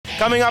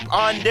Coming up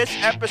on this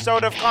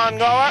episode of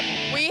Congoa,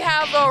 we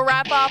have the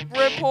wrap-up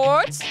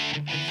report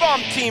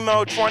from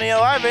T-Mode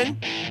 2011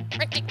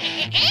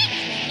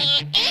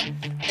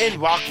 in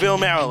Rockville,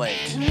 Maryland.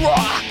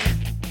 Rock!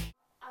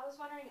 I was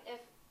wondering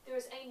if there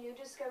was any new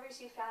discoveries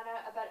you found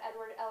out about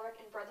Edward Elric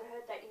and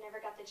Brotherhood that you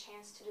never got the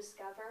chance to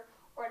discover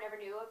or never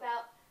knew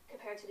about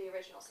compared to the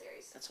original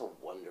series. That's a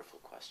wonderful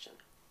question.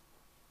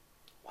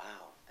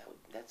 Wow,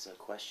 that's a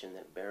question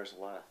that bears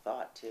a lot of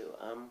thought, too.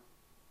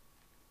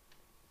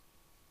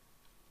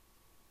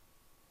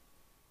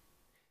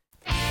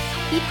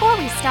 Before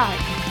we start,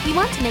 we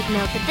want to make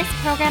note that this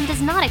program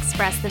does not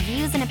express the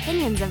views and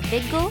opinions of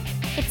VidGul,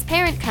 its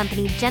parent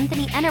company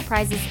Genthany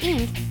Enterprises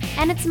Inc.,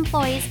 and its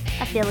employees,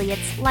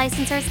 affiliates,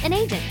 licensors, and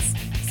agents.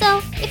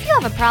 So, if you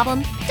have a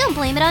problem, don't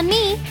blame it on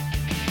me.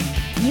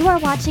 You are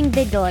watching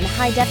VidGul in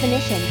high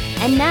definition,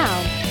 and now,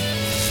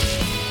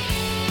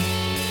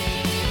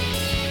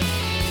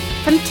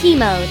 from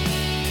T-Mode,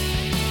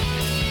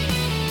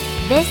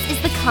 this is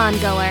the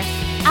Congoer,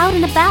 out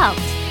and about.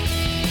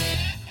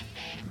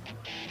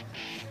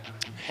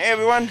 Hey,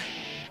 everyone.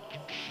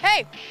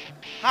 Hey!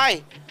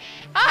 Hi.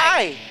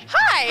 Hi!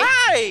 Hi!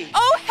 Hi!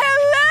 Oh,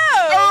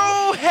 hello!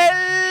 Oh,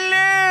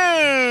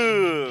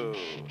 hello!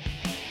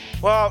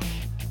 Well,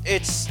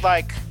 it's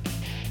like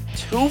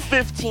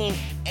 2:15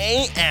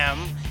 a.m.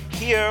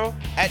 here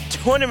at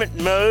Tournament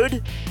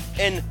Mode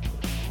in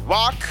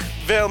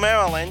Rockville,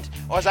 Maryland,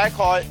 or as I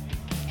call it,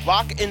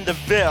 Rock in the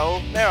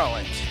Ville,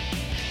 Maryland.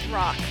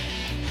 Rock.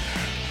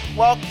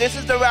 Well, this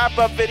is the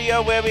wrap-up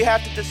video where we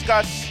have to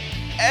discuss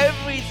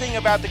everything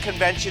about the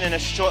convention in a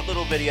short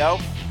little video.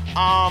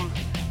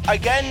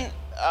 Again,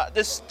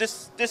 this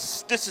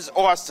is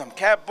awesome.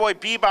 Catboy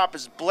Bebop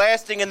is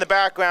blasting in the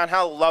background.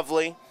 How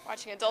lovely.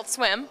 Watching Adult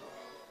Swim.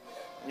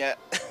 Yeah.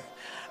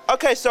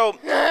 Okay, so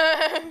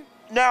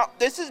now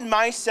this is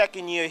my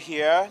second year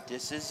here.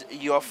 This is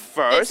your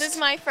first. This is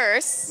my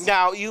first.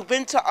 Now you've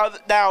been to other.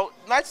 Now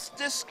let's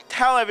just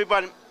tell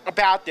everybody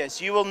about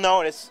this. You will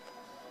notice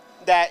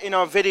that in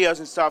our videos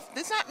and stuff,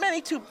 there's not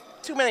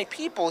too many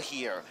people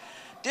here.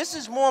 This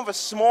is more of a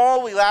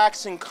small,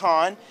 relaxing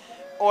con,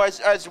 or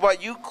as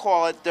what you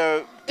call it,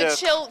 the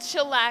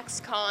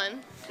chillax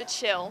con. The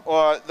chill.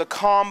 Or the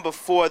con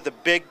before the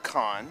big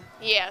con.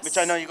 Yes. Which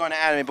I know you're going to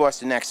Anime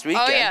Boston next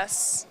weekend. Oh,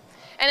 yes.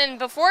 And then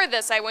before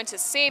this, I went to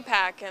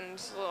CPAC and,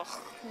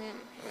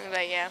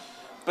 but yeah.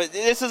 But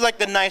this is like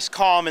the nice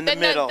calm in the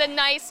middle. The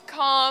nice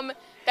calm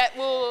that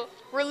will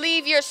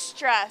relieve your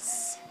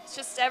stress. It's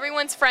just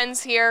everyone's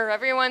friends here.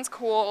 Everyone's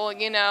cool,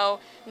 you know.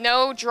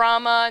 No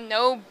drama,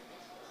 no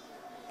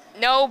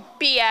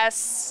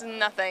BS,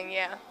 nothing,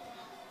 yeah.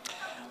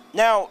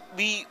 Now,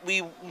 we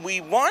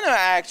want to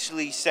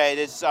actually say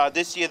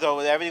this year, though,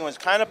 everything was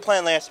kind of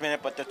planned last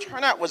minute, but the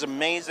turnout was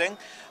amazing.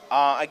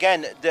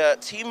 Again, the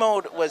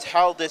T-Mode was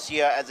held this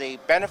year as a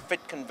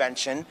benefit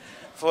convention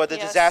for the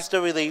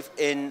disaster relief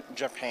in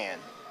Japan.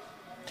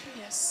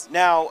 Yes.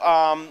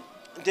 Now,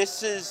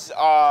 this is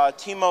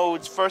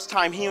T-Mode's first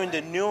time here in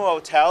the new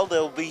hotel.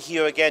 They'll be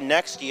here again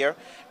next year.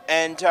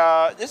 And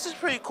this is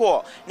pretty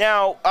cool.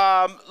 Now,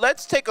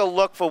 let's take a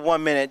look for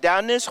 1 minute.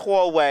 Down this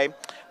hallway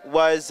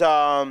was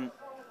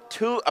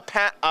two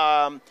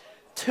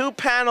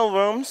panel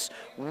rooms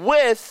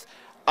with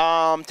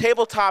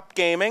tabletop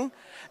gaming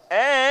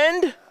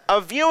and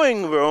a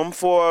viewing room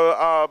for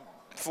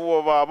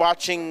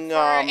watching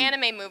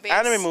anime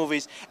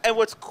movies. And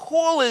what's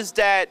cool is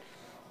that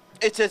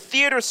it's a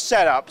theater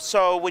setup,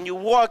 so when you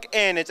walk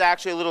in, it's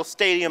actually a little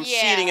stadium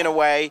seating in a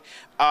way.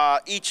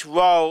 Each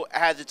row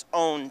has its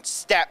own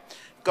step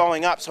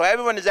going up, so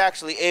everyone is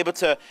actually able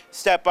to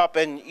step up,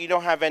 and you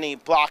don't have any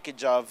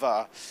blockage of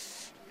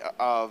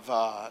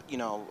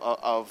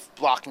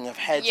blocking of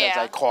heads, as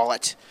I call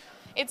it.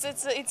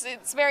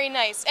 It's very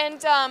nice,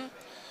 and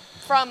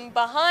from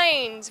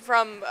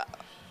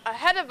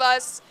ahead of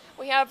us,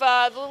 we have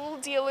the little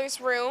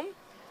dealer's room.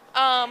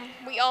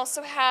 We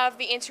also have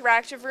the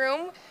interactive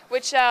room,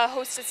 which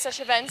hosted such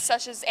events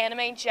such as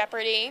Anime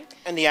Jeopardy!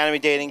 And the anime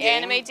dating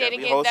game.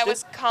 That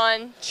was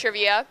Con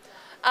Trivia.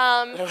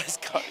 That was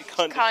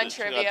Con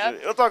Trivia.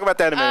 We'll talk about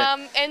that in a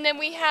minute. And then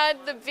we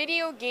had the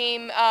video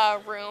game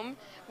room,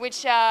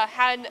 which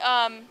had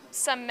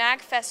some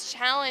MagFest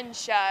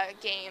Challenge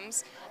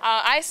games.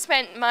 I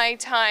spent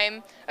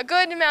a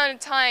good amount of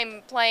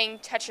time playing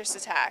Tetris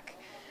Attack.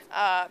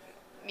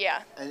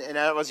 Yeah. And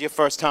that was your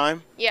first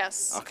time?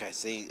 Yes. Okay,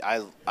 see,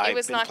 I've been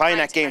not playing kind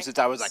that to game my since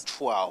I was like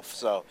 12,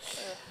 so.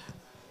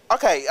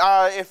 Okay,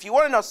 if you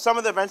want to know some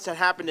of the events that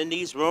happened in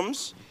these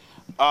rooms,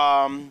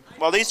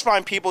 well, these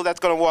fine people that's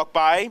going to walk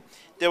by,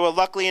 they were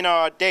luckily in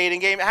our dating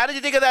game. How did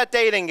you think of that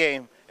dating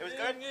game? It was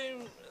good?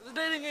 The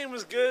dating game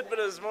was good, but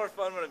it was more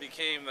fun when it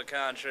became the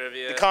Con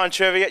Trivia. The Con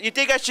Trivia. You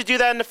think I should do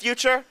that in the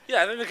future?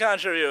 Yeah, I think the Con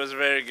Trivia was a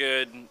very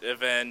good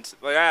event.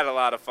 Like, I had a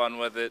lot of fun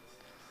with it.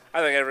 I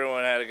think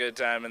everyone had a good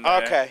time in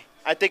there. Okay.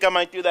 I think I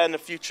might do that in the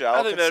future.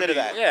 I'll consider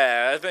that.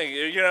 Yeah, I think,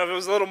 if it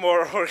was a little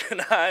more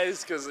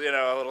organized, because, a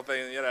little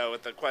thing,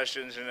 with the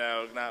questions,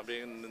 not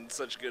being in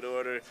such good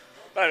order.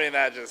 But I mean,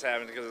 that just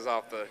happened because it's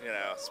off the,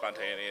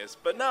 spontaneous.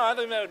 But no, I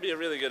think that would be a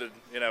really good,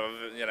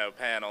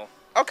 panel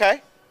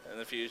Okay. in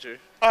the future.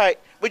 All right.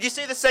 Would you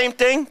say the same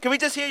thing? Can we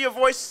just hear your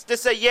voice to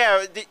say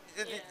yeah?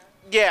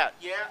 Yeah.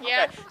 Yeah.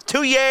 Okay.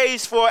 2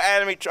 yays for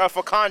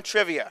for Con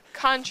Trivia.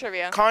 Con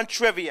trivia. Con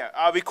Trivia.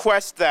 I'll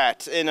request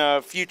that in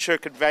a future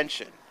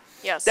convention.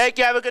 Yes. Thank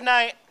you. Have a good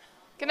night.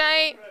 Good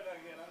night.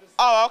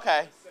 Oh,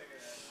 okay.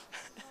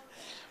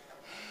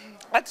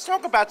 Let's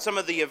talk about some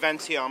of the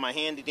events here on my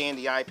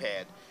handy-dandy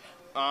iPad.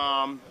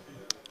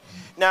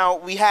 Now,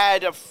 we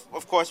had,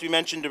 of course, we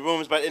mentioned the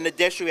rooms, but in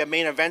addition, we have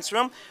main events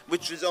room,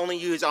 which was only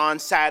used on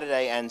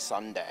Saturday and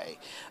Sunday.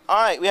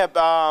 All right, we have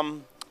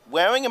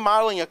wearing and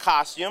modeling a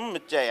costume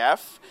with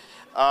JF.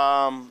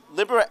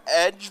 Libera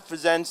Edge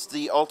presents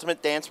the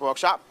Ultimate Dance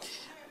Workshop.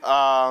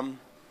 10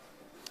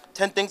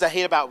 Things I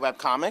Hate About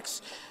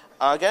Webcomics.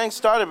 Getting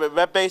started with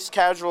web-based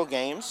casual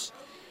games.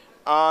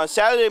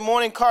 Saturday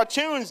morning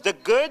cartoons, The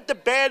Good, the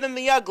Bad, and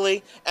the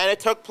Ugly, and it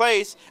took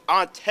place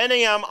on 10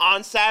 a.m.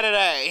 on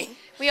Saturday.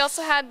 We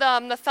also had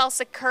the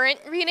Felsic Current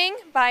reading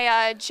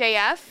by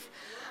JF.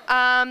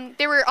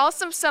 There were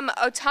also some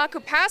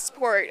Otaku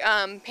Passport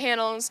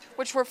panels,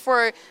 which were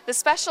for the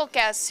special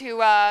guests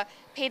who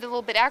paid a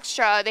little bit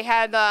extra. They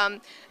had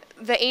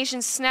the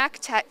Asian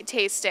snack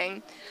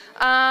tasting.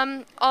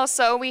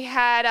 Also, we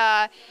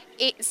had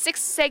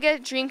 6 Sega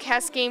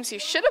Dreamcast games you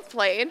should have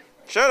played.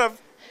 Should have.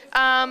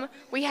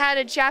 We had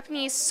a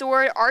Japanese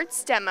sword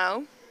arts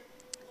demo,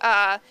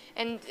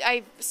 and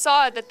I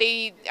saw that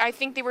I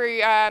think they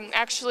were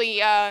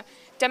actually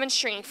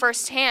demonstrating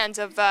firsthand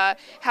of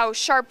how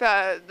sharp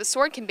the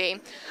sword can be.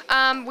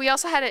 We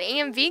also had an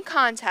AMV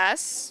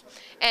contest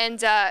and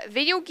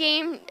video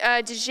game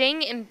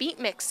DJing and beat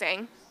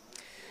mixing.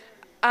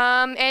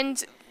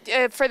 And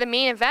for the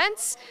main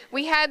events,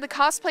 we had the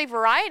cosplay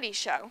variety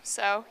show,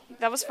 so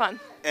that was fun.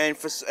 And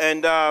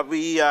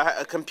we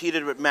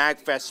competed with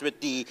MagFest with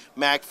the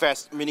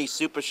MagFest Mini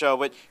Super Show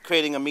with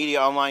creating a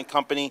media online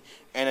company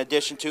in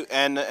addition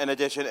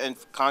and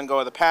Congo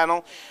of the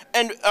panel.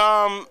 And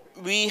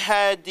we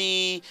had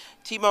the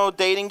Timo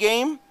dating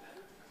game.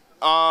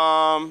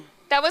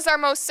 That was our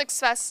most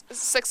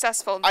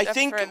successful. I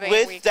think for the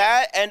with weekend.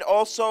 that and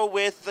also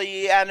with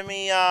the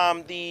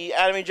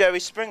anime Jerry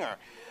Springer.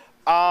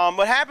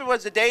 What happened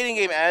was the dating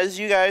game, as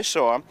you guys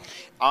saw,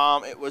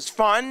 it was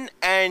fun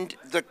and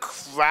the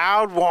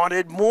crowd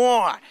wanted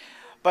more.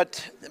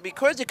 But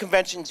because the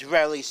convention's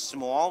really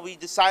small, we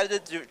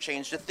decided to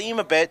change the theme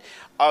a bit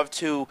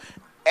to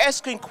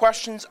asking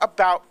questions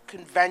about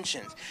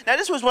conventions. Now,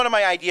 this was one of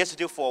my ideas to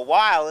do for a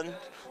while, and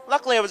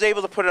luckily I was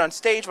able to put it on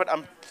stage, but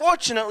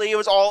unfortunately it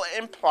was all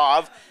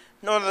improv.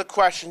 None of the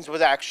questions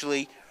was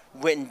actually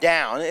written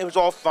down. It was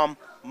all from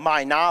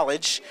my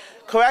knowledge.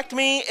 Correct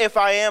me if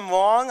I am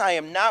wrong. I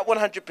am not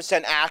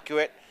 100%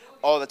 accurate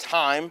all the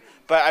time,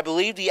 but I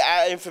believe the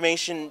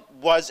information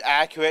was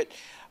accurate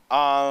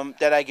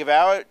that I give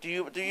out. Do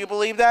you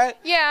believe that?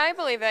 Yeah, I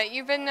believe it.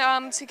 You've been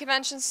to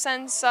conventions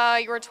since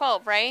you were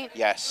 12, right?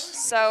 Yes.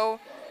 So,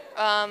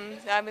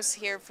 I was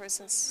here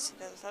since.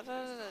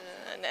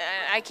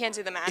 I can't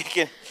do the math.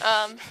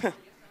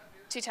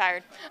 Too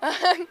tired.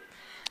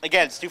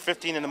 Again, it's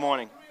 2:15 in the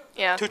morning.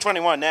 Yeah.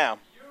 2:21 now.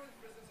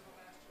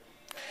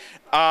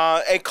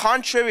 A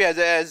con trivia,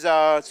 as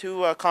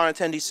two con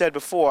attendees said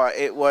before,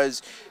 it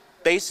was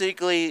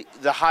basically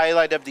the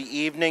highlight of the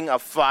evening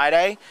of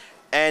Friday,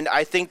 and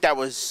I think that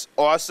was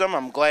awesome.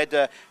 I'm glad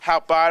to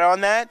help out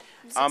on that.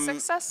 It's a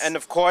success. And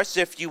of course,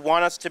 if you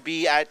want us to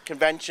be at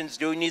conventions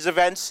doing these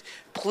events,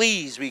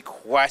 please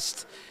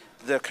request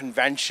the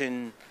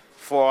convention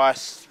for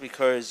us,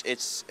 because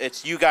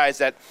it's you guys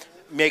that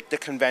make the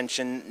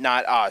convention,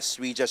 not us.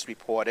 We just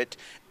report it,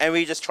 and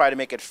we just try to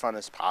make it fun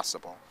as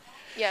possible.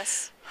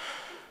 Yes.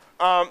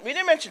 We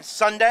didn't mention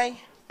Sunday,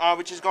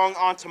 which is going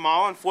on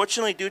tomorrow.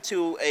 Unfortunately, due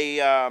to a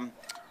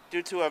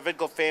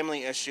Vidgo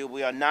family issue,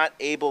 we are not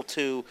able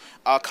to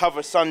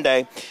cover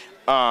Sunday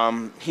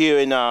here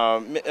in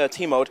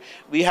T-Mode.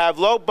 We have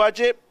low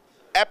budget,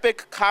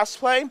 epic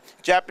cosplay,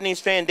 Japanese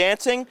fan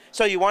dancing.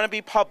 So you want to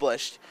be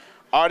published.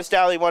 Artist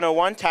Alley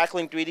 101,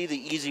 tackling 3D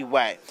the easy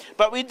way.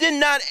 But we did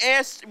not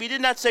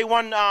say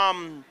one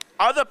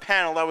other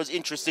panel that was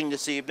interesting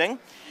this evening.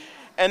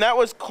 And that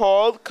was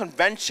called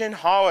Convention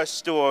Horror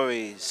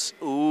Stories.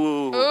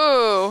 Ooh.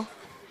 Ooh.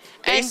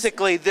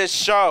 Basically, this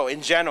show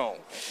in general.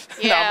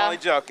 Yeah. No, I'm only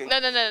joking. No.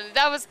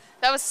 That was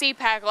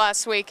CPAC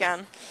last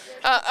weekend.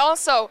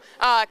 Also,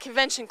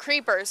 Convention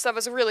Creepers. That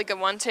was a really good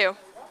one too.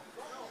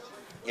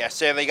 Yeah,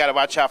 so they got to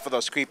watch out for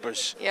those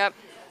creepers. Yep.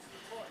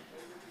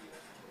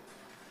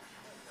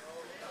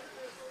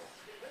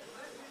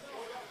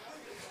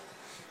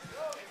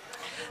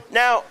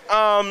 Now,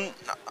 got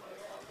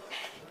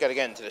to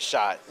get into the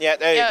shot. Yeah,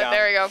 there you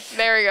go.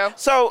 There we go.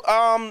 So,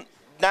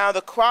 now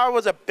the crowd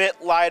was a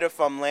bit lighter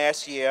from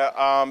last year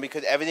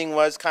because everything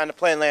was kind of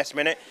planned last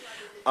minute.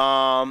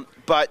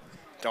 But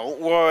don't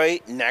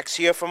worry, next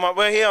year, from what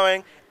we're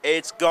hearing,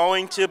 it's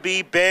going to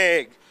be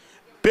big.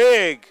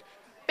 Big.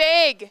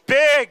 Big.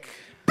 Big.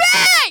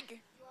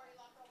 Big!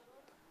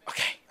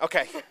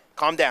 Okay,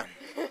 calm down.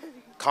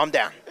 calm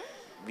down.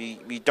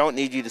 We don't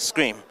need you to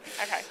scream.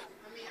 Okay.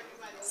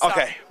 Stop.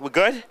 Okay, we're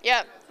good?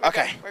 Yeah.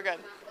 Okay. We're good.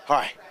 All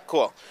right,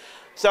 cool.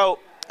 So,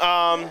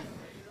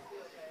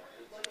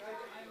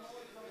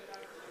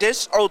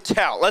 this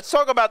hotel. Let's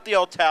talk about the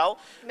hotel.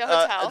 The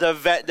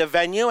hotel. The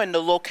venue and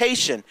the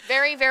location.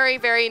 Very, very,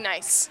 very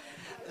nice.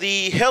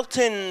 The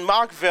Hilton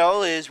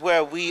Markville is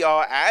where we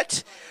are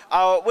at.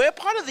 We're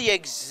part of the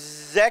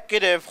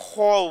executive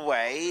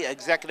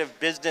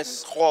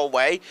business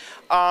hallway.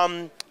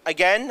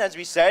 Again, as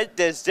we said,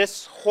 there's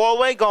this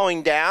hallway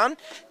going down.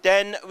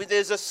 Then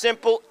there's a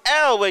simple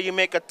L where you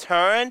make a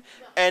turn,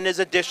 and there's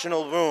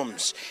additional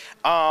rooms.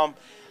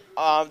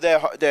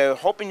 They're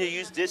hoping to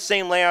use this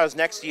same layout as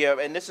next year,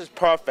 and this is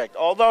perfect.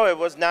 Although it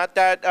was not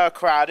that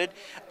crowded,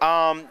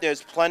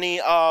 there's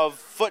plenty of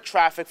foot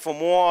traffic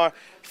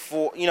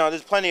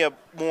there's plenty of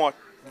more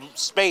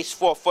space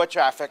for foot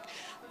traffic.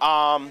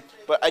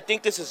 But I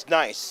think this is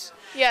nice.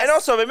 Yes. And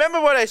also,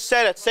 remember what I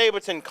said at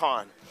Sableton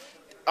Con.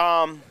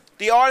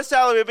 The artist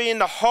alley will be in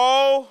the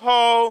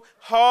hallway.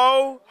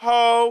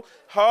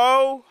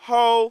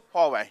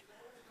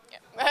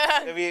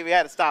 we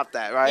had to stop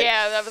that, right?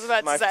 Yeah, that was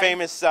about My to say.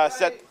 famous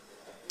set.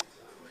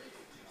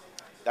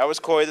 That was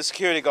Corey, the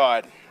security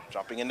guard,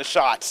 jumping into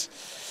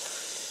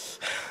shots.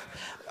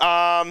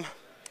 Again,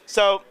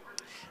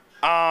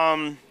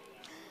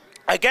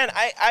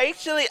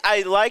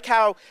 I like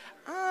how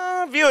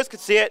viewers could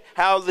see it,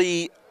 how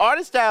the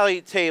artist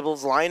alley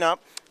tables line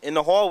up in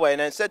the hallway.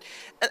 And I said,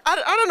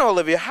 I don't know,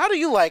 Olivia, how do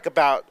you like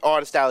about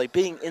artist alley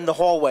being in the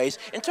hallways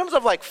in terms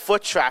of like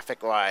foot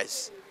traffic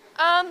wise?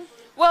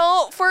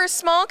 Well, for a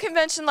small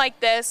convention like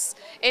this,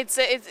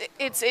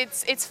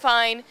 it's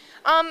fine.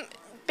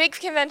 Big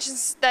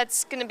conventions,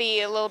 that's going to be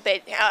a little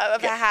bit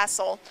of a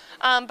hassle.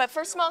 But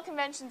for small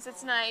conventions,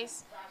 it's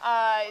nice.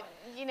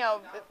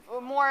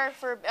 More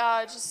for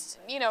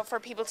for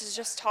people to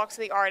just talk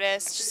to the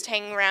artists, just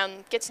hang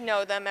around, get to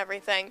know them,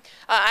 everything.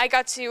 I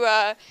got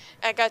to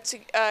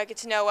get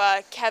to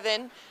know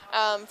Kevin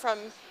from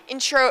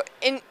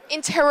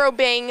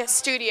Interrobang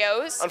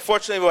Studios.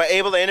 Unfortunately, we were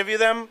able to interview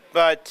them,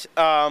 but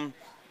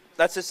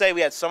let's just say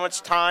we had so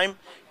much time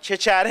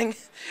chit-chatting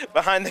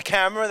behind the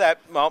camera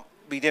that, well,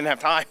 we didn't have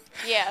time.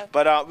 Yeah.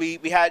 But we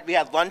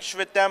had lunch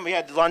with them. We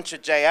had lunch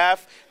with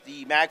JF,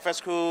 the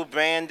MagFest crew,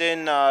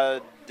 Brandon,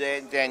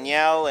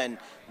 Danielle, and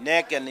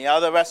Nick, and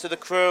the rest of the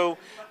crew.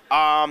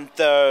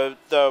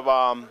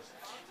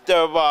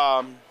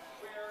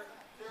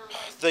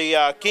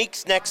 The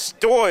Geeks Next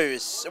Door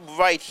is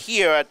right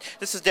here.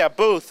 This is their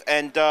booth,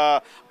 and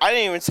I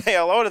didn't even say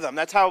hello to them.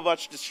 That's how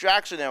much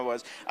distraction there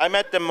was. I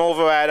met them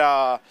over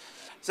at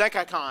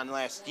ZekkaiCon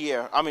last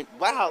year.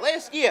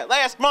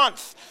 Last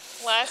month.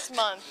 Last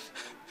month.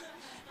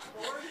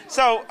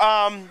 So,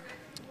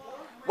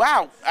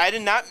 wow,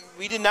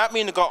 we did not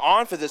mean to go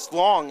on for this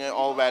long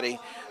already,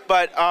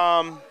 but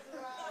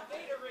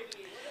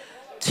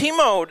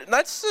T-Mode,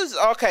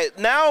 okay,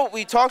 now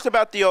we talked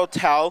about the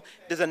hotel.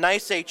 There's a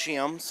nice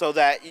atrium so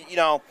that,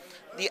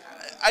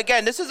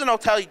 again, this is an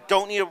hotel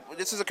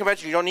this is a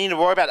convention, you don't need to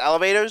worry about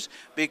elevators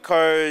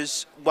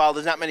because, well,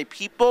 there's not many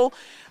people.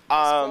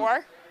 There's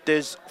 4?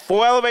 There's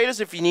 4 elevators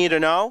if you need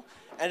to know,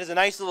 and there's a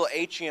nice little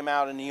atrium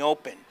out in the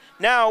open.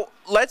 Now,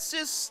 let's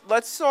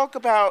talk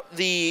about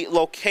the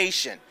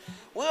location.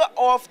 We're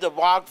off the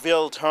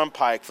Rockville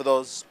Turnpike for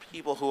those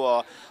people who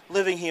are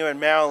living here in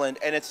Maryland,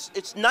 and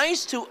it's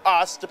nice to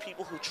us, the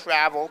people who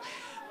travel,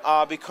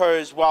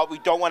 because while we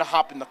don't want to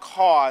hop in the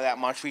car that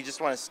much, we just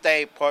want to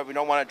stay put. We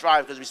don't want to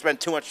drive because we spend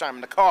too much time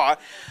in the car.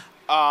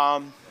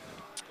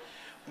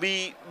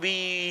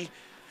 This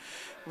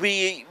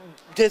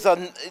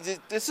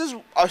is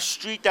a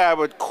street that I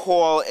would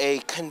call a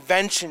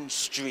convention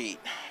street.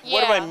 Yeah.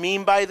 What do I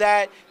mean by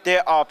that?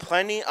 There are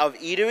plenty of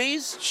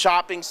eateries,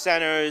 shopping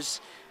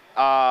centers,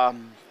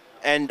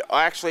 and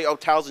actually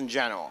hotels in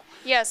general.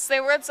 Yes,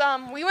 there was.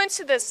 We went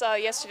to this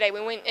yesterday.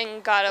 We went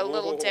and got a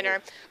little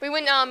dinner. We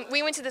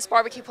went to this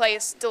barbecue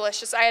place.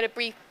 Delicious. I had a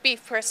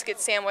beef brisket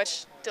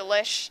sandwich.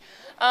 Delish.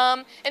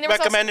 And there was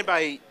recommended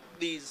by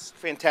these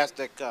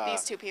fantastic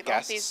these 2 people.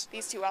 guests.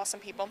 These 2 awesome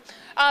people.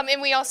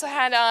 And we also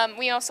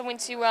went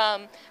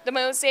to the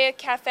Mosaic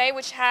Cafe,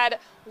 which had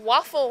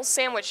waffle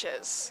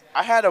sandwiches.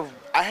 I had a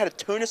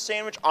tuna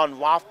sandwich on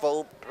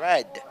waffle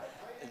bread,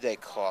 they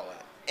call it.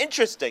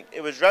 Interesting.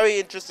 It was very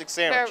interesting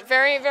sandwich.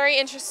 Very, very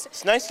interesting.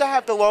 It's nice to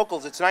have the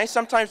locals. It's nice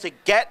sometimes to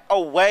get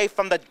away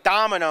from the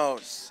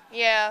Domino's.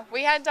 Yeah,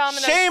 we had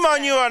Domino's. Shame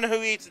on you on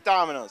who eats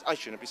Domino's. I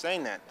shouldn't be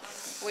saying that.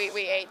 We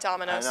ate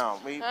Domino's. I know.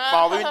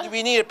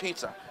 We need a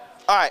pizza.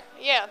 All right.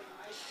 Yeah.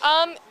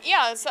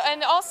 So,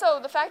 and also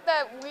the fact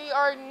that we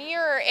are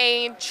near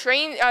a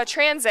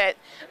transit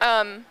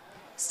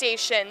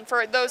station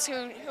for those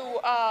who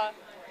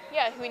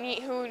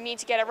need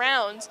to get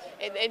around.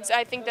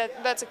 I think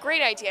that's a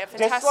great idea.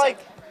 Fantastic.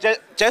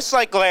 Just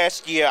like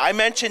last year, I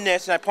mentioned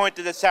this and I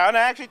pointed this out, and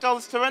I actually told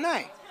this to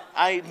Renee.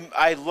 I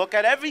look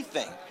at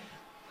everything.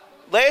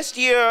 Last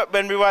year,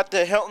 when we were at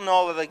the Hilton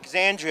Hall of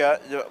Alexandria,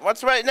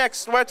 what's right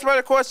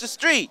across the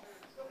street?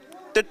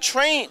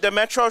 The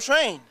Metro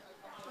train.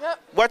 Yep.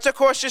 What's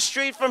across the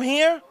street from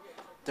here?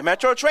 The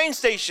Metro train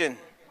station.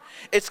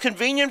 It's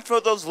convenient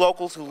for those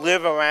locals who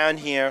live around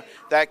here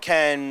that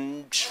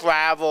can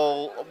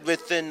travel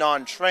within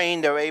on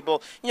train. They're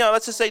able,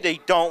 let's just say they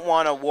don't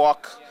want to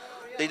walk.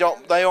 They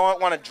don't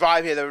want to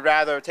drive here. They would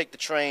rather take the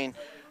train.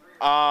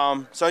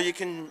 So you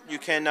can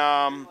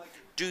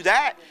do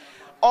that.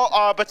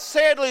 But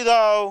sadly,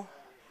 though,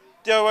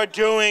 they were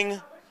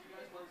doing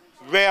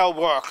rail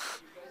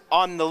work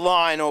on the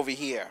line over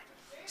here.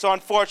 So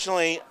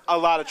unfortunately, a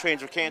lot of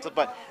trains were canceled.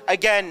 But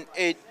again,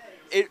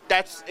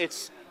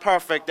 it's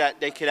perfect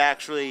that they could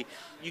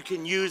you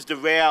can use the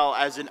rail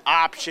as an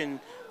option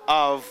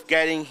of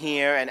getting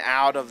here and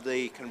out of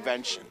the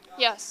convention.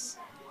 Yes.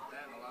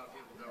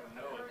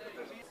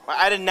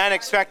 I did not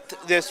expect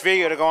this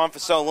video to go on for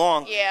so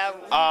long. Yeah.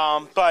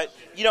 But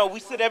we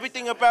said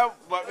everything about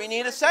what we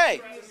need to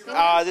say.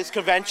 This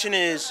convention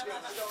is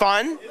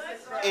fun.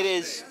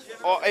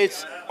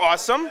 It's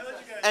awesome.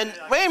 And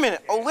wait a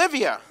minute,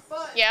 Olivia.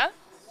 Yeah?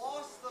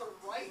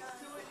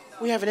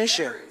 We have an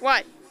issue.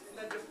 What?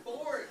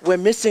 We're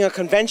missing a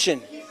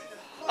convention.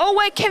 Oh,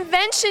 what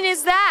convention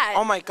is that?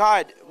 Oh my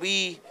God,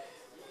 I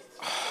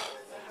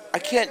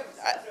can't.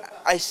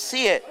 I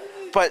see it,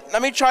 but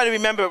let me try to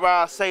remember it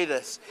while I say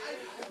this.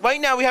 Right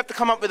now, we have to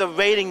come up with a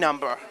rating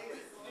number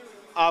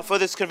for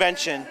this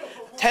convention.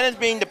 10 is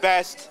being the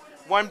best,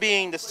 1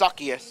 being the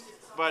suckiest.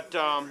 But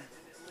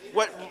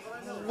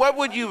what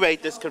would you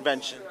rate this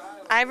convention?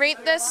 I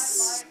rate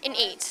this an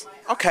 8.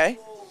 Okay.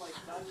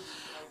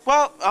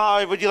 Well,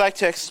 would you like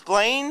to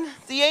explain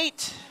the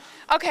 8?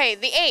 Okay,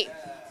 the 8.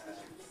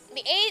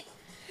 The 8,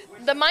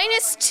 the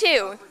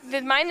 -2.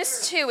 The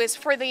 -2 is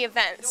for the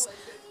events,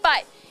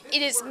 but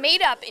it is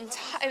made up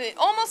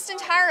almost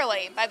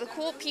entirely by the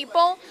cool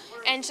people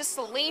and just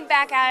the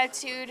laid-back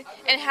attitude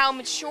and how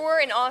mature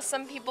and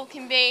awesome people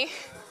can be.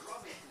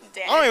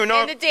 I don't even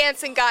know. And the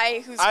dancing guy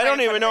who's. I don't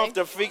even know if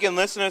the freaking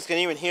listeners can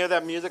even hear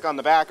that music on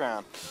the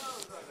background.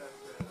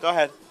 Go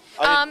ahead.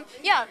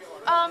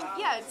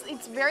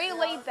 It's very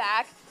laid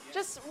back.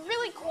 Just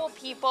really cool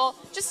people.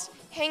 Just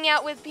hang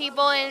out with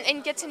people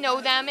and get to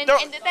know them, and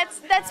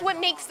that's what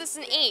makes this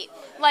an 8.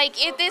 Like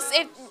it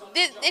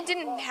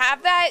didn't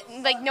have that.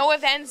 Like no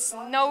events,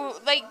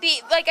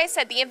 like I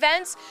said, the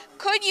events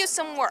could use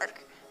some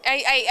work.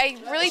 I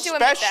really do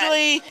admit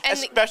that.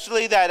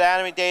 Especially that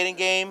anime dating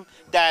game,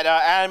 that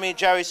anime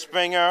Jerry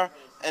Springer,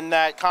 and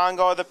that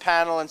Congo the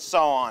panel, and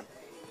so on.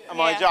 I'm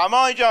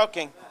only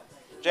joking.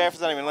 JF's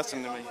not even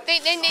listening to me. They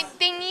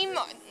need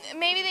more.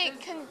 Maybe they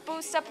can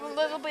boost up a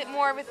little bit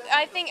more with.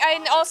 I think,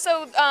 and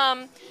also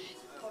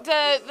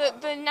the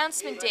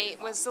announcement date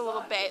was a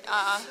little bit.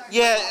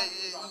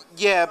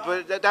 Yeah,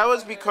 but that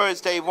was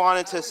because they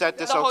wanted to set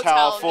this the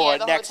hotel for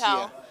the next hotel.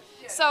 year.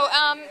 So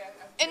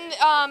and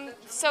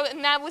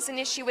that was an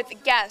issue with the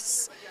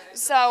guests.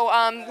 So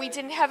we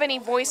didn't have any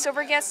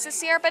voiceover guests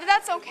this year, but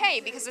that's okay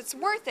because it's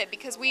worth it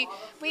because we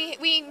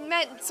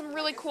met some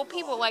really cool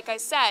people, like I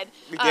said.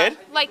 We did?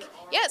 Like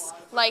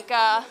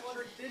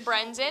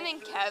Brendan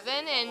and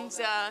Kevin and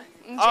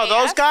Oh, JF.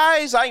 those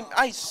guys?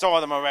 I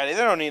saw them already.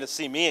 They don't need to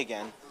see me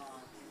again.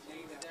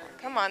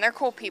 Come on, they're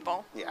cool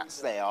people. Yes,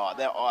 they are.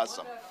 They're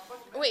awesome.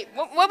 Wait,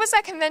 what was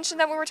that convention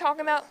that we were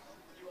talking about?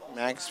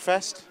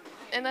 MagsFest?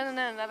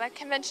 No, that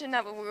convention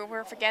that we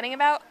were forgetting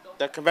about?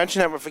 The convention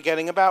that we're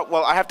forgetting about?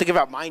 Well, I have to give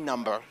out my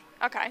number.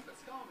 Okay.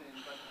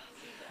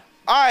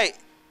 All right.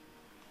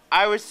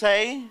 I would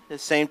say the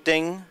same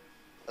thing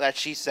that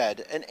she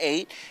said, an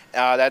 8.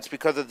 That's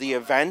because of the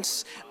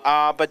events.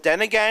 But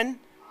then again,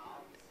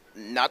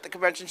 not the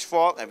convention's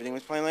fault. Everything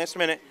was playing last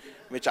minute,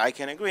 which I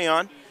can agree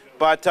on.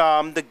 But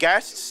the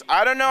guests,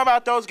 I don't know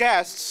about those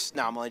guests.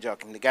 No, I'm only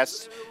joking. The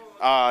guests,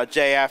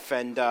 JF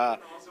and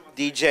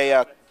DJ,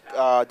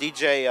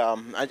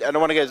 I don't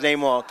want to get his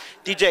name wrong.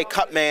 DJ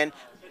Cutman.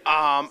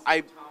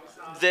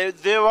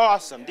 They're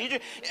awesome. DJ,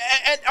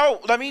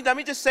 let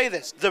me just say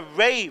this. The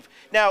rave.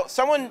 Now,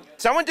 someone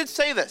did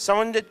say this.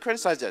 Someone did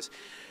criticize this.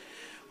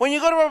 When you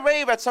go to a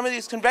rave at some of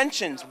these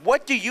conventions,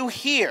 what do you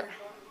hear?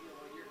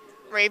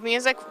 Rave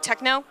music,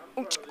 techno.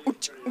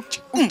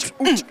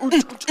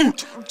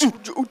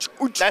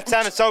 That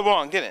sounded so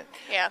wrong, didn't it?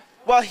 Yeah.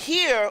 Well,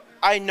 here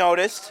I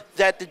noticed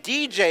that the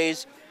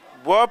DJs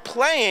were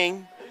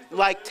playing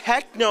like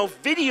techno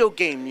video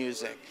game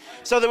music.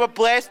 So they were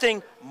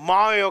blasting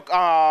Mario,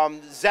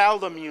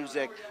 Zelda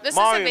music, This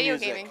Mario isn't video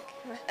music. gaming.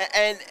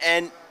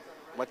 And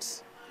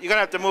you're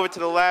gonna have to move it to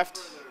the left.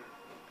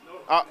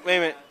 Wait a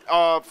minute.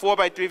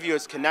 4x3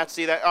 viewers cannot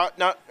see that.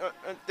 No,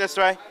 this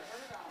way.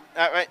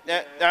 Right.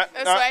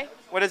 This way.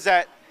 What is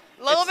that?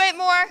 A little bit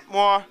more.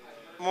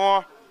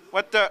 More.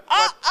 What the?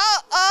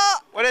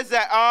 What is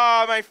that?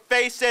 Oh, my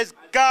face is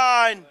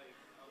gone.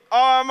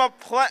 Oh,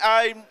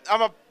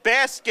 I'm a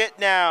basket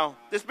now.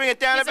 Just bring it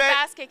down He's a bit. a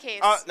basket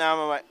case. Oh, now I'm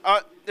away.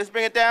 Oh, just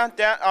bring it down.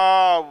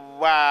 Oh,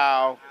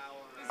 wow.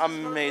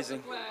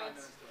 Amazing.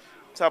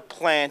 It's a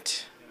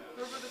plant.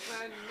 Remember the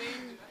band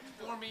named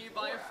for me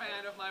by a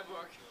fan of my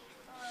book.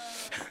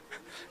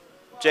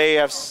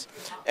 JF's.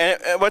 And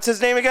what's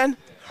his name again?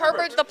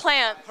 Herbert the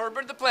plant.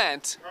 Herbert the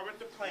plant. Herbert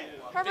the Plant.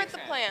 Herbert the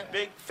plant.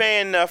 Big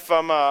fan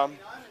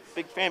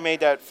big fan made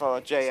that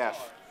for JF.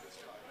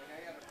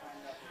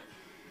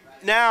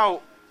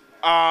 Now,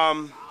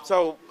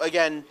 so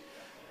again,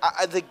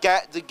 the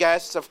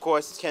guests of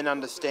course can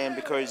understand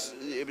because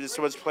this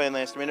was planned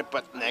last minute,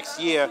 but next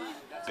year,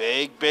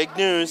 big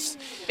news.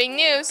 Big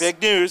news.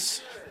 Big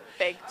news.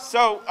 Big.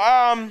 So,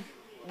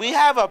 we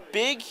have a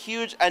big,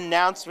 huge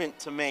announcement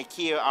to make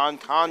here on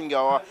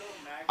Congoer.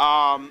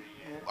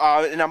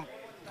 And I'm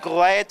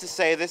glad to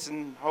say this,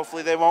 and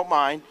hopefully they won't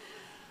mind.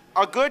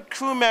 Our good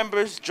crew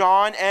members,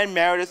 John and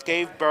Meredith,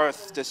 gave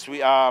birth this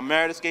week.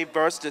 Meredith gave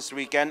birth this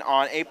weekend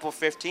on April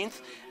 15th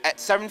at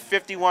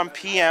 7:51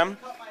 p.m.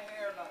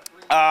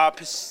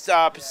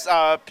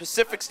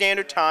 Pacific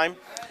Standard Time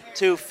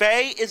to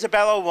Faye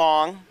Isabella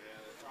Wong.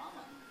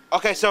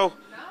 Okay, so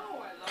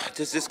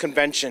there's this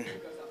convention,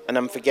 and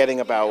I'm forgetting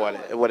about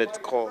what it's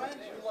called.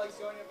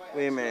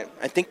 Wait a minute.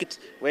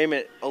 Wait a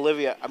minute,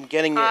 Olivia. I'm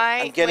getting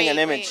an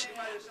image.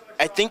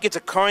 I think it's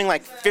occurring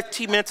like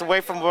 15 minutes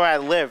away from where I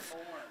live.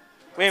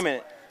 Wait a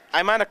minute.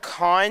 I'm at a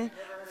con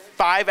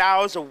 5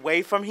 hours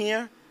away from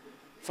here,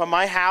 from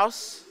my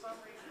house,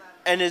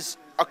 and is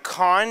a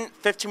con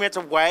 15 minutes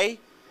away?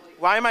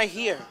 Why am I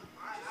here?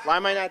 Why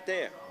am I not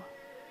there?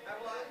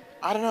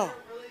 I don't know.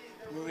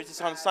 Maybe it's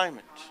just on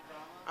assignment.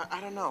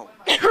 I don't know.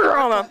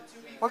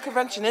 What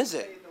convention is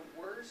it?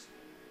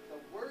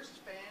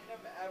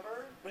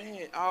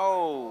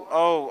 Oh,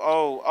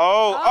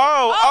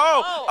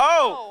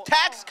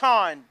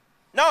 TaxCon.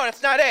 No,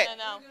 that's not it.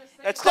 No.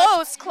 That's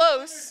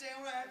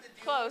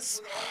Close.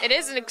 It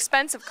is an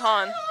expensive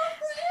con.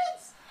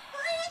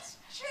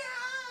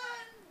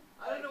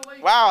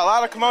 Wow, a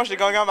lot of commotion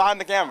going on behind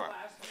the camera.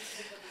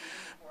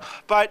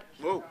 But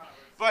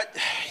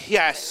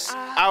yes,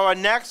 our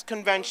next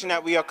convention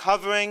that we are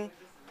covering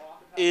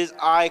is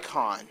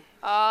Icon.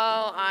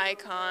 Oh,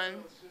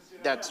 Icon.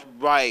 That's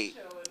right.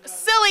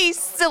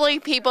 Silly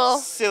people.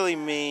 Silly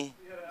me.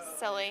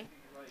 Silly.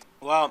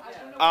 Well,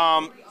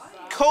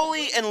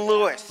 Coley and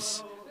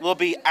Lewis will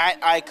be at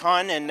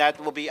Icon, and that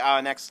will be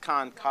our next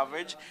con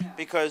coverage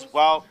because,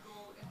 well,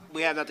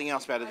 we have nothing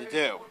else better to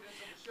do.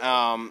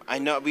 I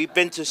know we've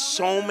been to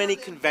so many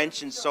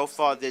conventions so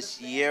far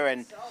this year,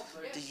 and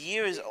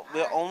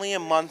we're only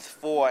in month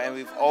 4, and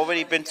we've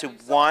already been to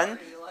 1,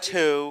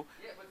 2,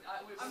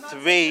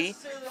 3,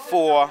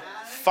 4,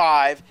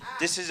 5.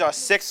 This is our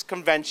 6th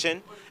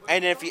convention,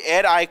 and if you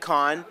add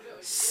Icon,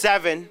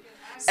 7.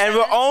 And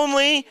we're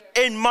only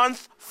in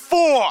month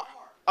 4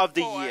 of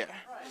the year.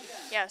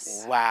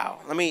 Yes. Wow.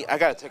 I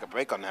gotta take a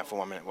break on that for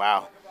 1 minute.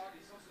 Wow.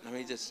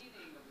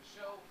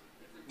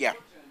 Yeah.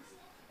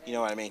 You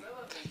know what I mean.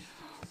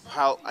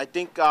 I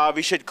think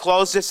we should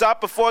close this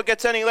up before it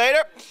gets any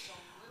later.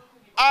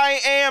 I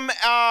am,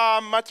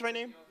 what's my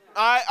name?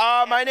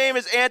 My name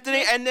is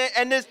Anthony, and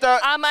it's the...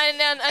 I'm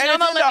Olivia.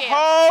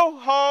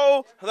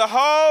 the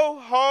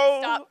ho.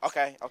 Stop.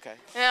 Okay.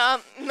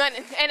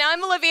 And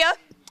I'm Olivia.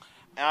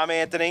 I'm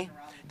Anthony.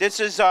 This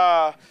is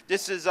the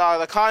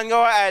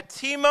Congoer at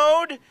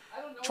T-Mode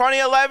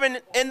 2011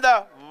 in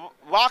the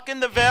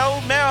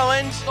Rockville,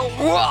 Maryland. The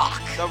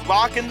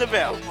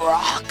Rockville.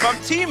 From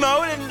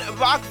T-Mode in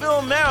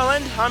Rockville,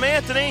 Maryland, I'm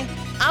Anthony.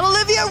 I'm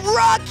Olivia.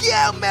 Rock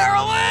you,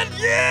 Maryland!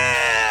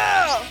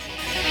 Yeah!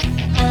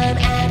 I'm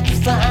at the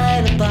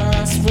final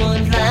boss,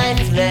 1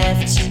 life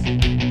left.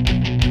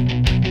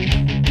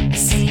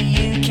 See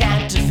you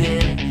captive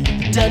in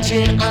the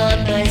dungeon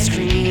on my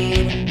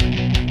screen.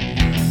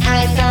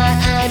 I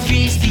thought I'd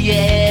reached the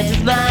end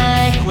of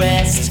my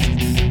quest.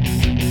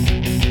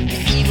 The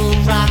evil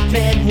rock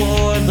band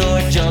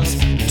warlord jumps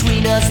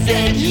between us,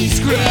 then he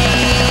screams.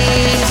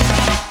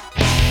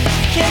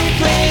 Can you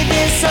play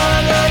this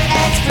song on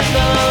expert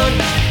mode?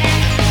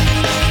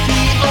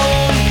 The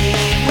only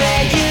way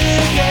you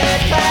get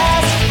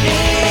past me.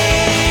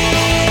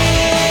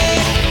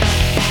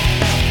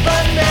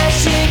 But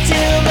mashing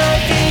till my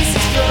face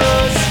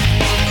explodes.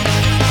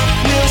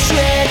 We'll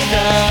shred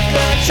the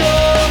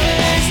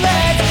controllers,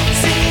 let's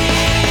see.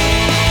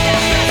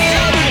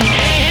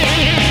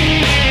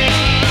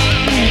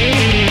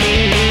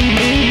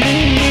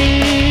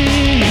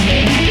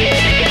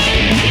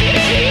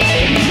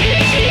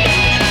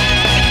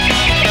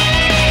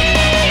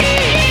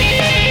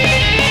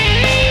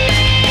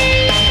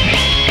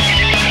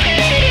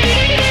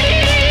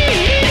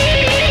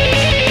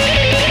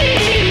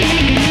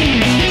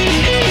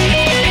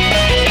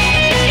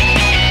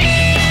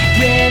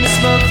 When the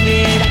smoke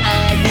cleared,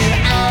 I knew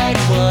I'd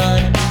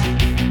won.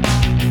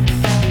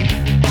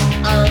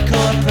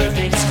 Encore,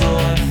 perfect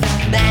score,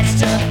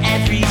 matched up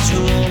every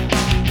tool.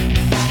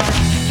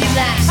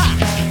 Relax,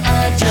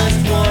 I'm just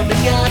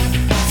warming up,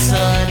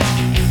 son.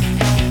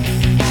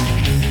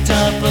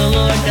 Double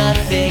or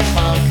nothing,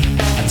 punk,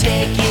 I'm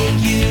taking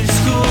you to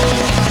school.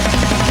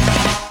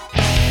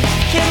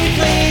 Can we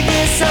play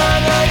this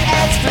song on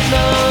expert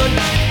mode?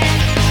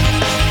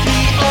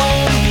 The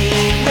only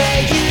way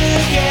you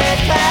get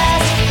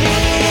past me.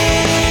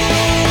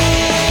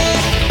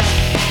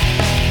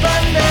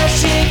 But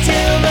mashing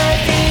till my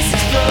face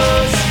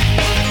explodes.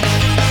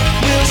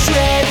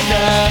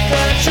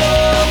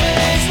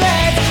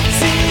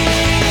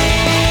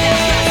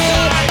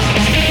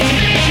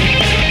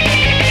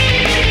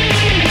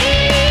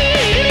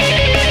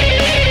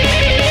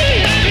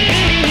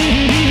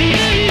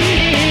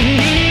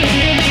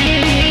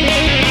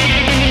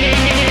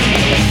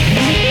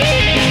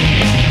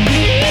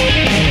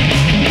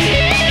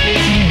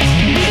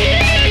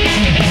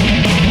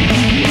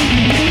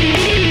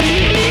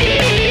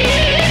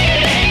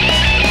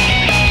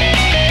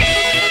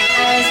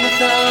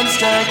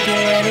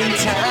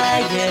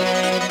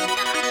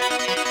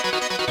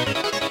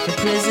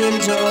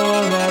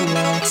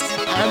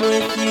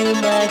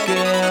 my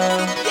girl.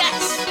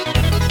 Yes!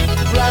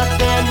 Rock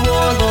band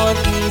warlord,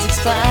 please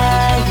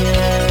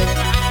expire.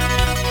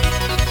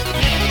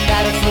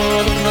 Battle for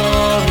the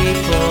glory,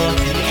 for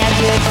the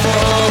epic,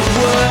 for the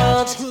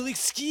world. Well,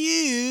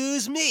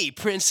 excuse me,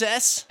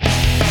 princess.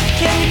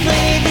 Can we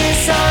play